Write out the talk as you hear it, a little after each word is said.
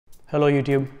Hello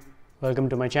YouTube, welcome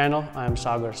to my channel. I am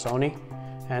Sagar Soni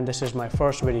and this is my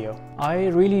first video. I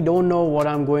really don't know what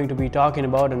I'm going to be talking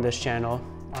about in this channel.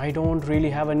 I don't really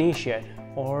have a niche yet,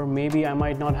 or maybe I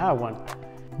might not have one.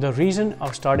 The reason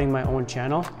of starting my own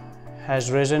channel has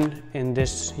risen in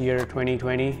this year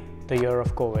 2020, the year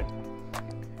of COVID.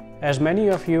 As many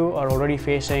of you are already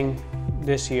facing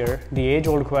this year, the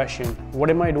age-old question, what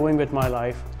am I doing with my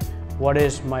life? What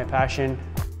is my passion?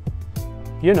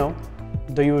 You know,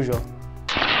 the usual.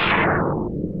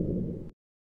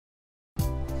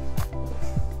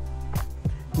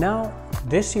 Now,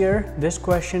 this year, this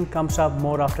question comes up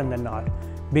more often than not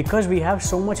because we have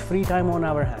so much free time on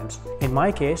our hands. In my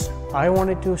case, I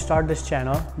wanted to start this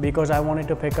channel because I wanted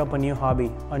to pick up a new hobby,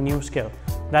 a new skill.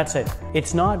 That's it.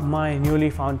 It's not my newly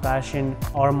found passion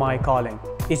or my calling.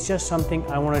 It's just something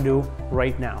I want to do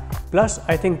right now. Plus,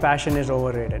 I think passion is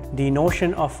overrated. The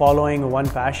notion of following one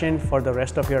passion for the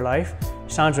rest of your life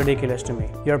sounds ridiculous to me.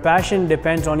 Your passion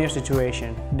depends on your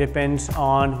situation, depends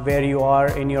on where you are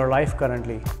in your life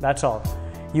currently. That's all.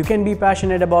 You can be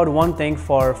passionate about one thing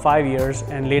for 5 years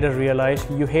and later realize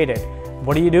you hate it.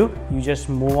 What do? You just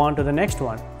move on to the next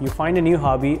one. You find a new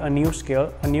hobby, a new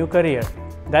skill, a new career.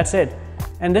 That's it.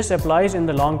 And this applies in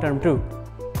the long term too.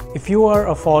 If you are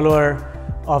a follower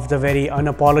of the very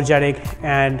unapologetic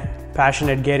and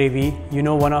passionate Gary Vee, you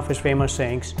know one of his famous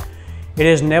sayings, it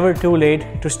is never too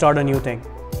late to start a new thing.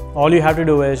 All you have to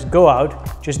do is go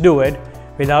out, just do it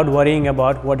without worrying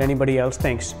about what anybody else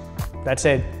thinks. That's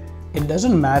it. It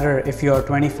doesn't matter if you're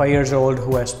 25 years old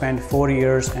who has spent 4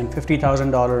 years and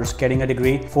 $50,000 getting a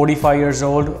degree, 45 years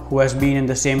old who has been in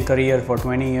the same career for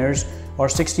 20 years, or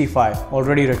 65,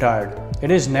 already retired. It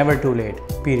is never too late,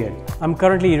 period. I'm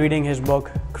currently reading his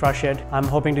book, Crush It. I'm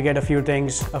hoping to get a few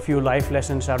things, a few life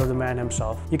lessons out of the man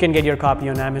himself. You can get your copy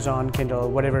on Amazon,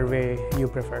 Kindle, whatever way you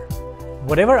prefer.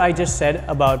 Whatever I just said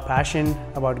about passion,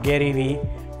 about Gary Vee,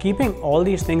 keeping all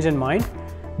these things in mind,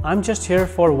 I'm just here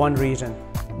for one reason,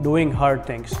 doing hard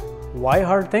things. Why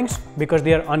hard things? Because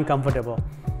they are uncomfortable.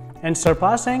 And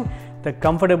surpassing the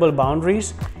comfortable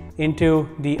boundaries into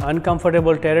the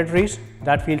uncomfortable territories,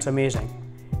 that feels amazing.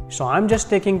 So I'm just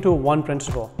sticking to one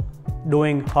principle,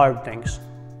 doing hard things.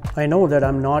 I know that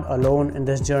I'm not alone in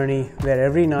this journey where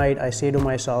every night I say to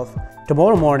myself,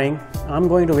 tomorrow morning, I'm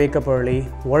going to wake up early,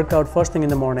 work out first thing in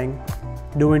the morning,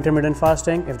 do intermittent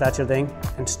fasting if that's your thing,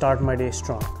 and start my day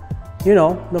strong. You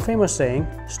know, the famous saying,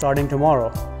 starting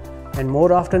tomorrow. And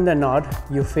more often than not,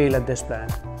 you fail at this plan.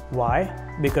 Why?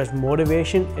 Because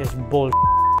motivation is bull.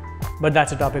 But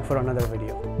that's a topic for another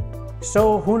video.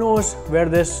 So who knows where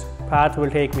this path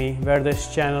will take me, where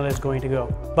this channel is going to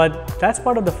go. But that's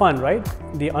part of the fun, right?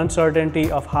 The uncertainty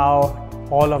of how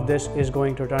all of this is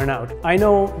going to turn out. I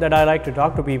know that I like to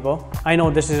talk to people. I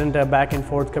know this isn't a back and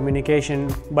forth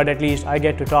communication, but at least I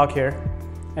get to talk here.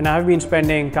 And I've been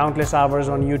spending countless hours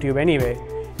on YouTube anyway,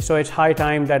 so it's high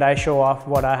time that I show off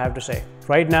what I have to say.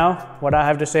 Right now, what I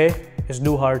have to say is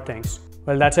do hard things.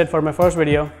 Well, that's it for my first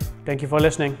video. Thank you for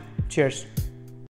listening. Cheers.